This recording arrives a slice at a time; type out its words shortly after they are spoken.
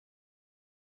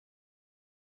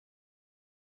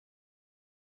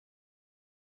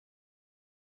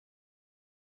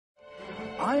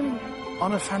I'm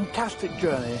on a fantastic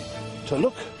journey to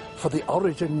look for the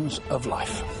origins of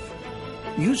life.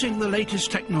 Using the latest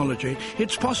technology,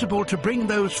 it's possible to bring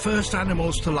those first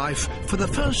animals to life for the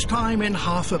first time in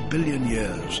 500 million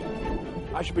years.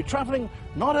 I shall be travelling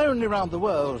not only around the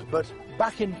world, but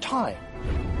back in time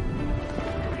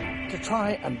to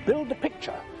try and build a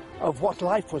picture of what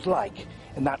life was like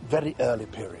in that very early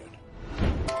period.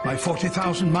 My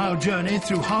 40,000-mile journey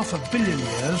through 500 million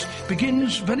years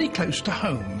begins very close to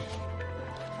home.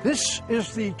 This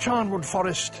is the Charnwood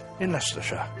Forest in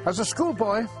Leicestershire. As a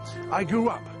schoolboy, I grew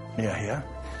up near here,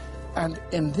 and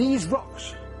in these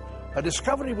rocks, a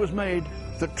discovery was made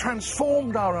that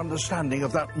transformed our understanding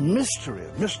of that mystery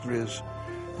of mysteries,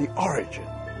 the origin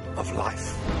of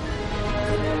life.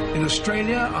 In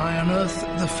Australia, I unearthed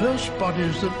the first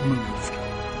bodies that moved,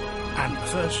 and the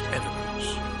first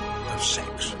evidence of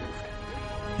sex.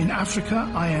 In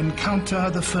Africa, I encounter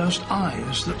the first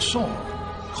eyes that saw,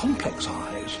 complex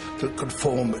eyes that could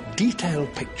form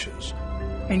detailed pictures.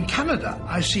 In Canada,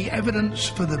 I see evidence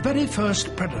for the very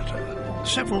first predator,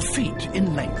 several feet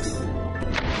in length.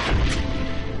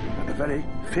 And a very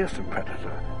fearsome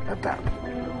predator at that.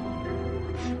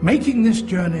 Making this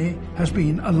journey has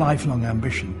been a lifelong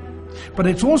ambition, but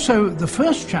it's also the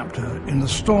first chapter in the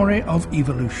story of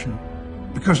evolution,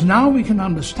 because now we can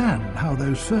understand how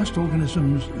those first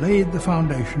organisms laid the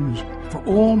foundations for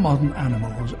all modern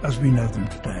animals as we know them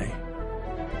today,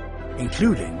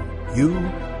 including you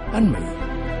and me.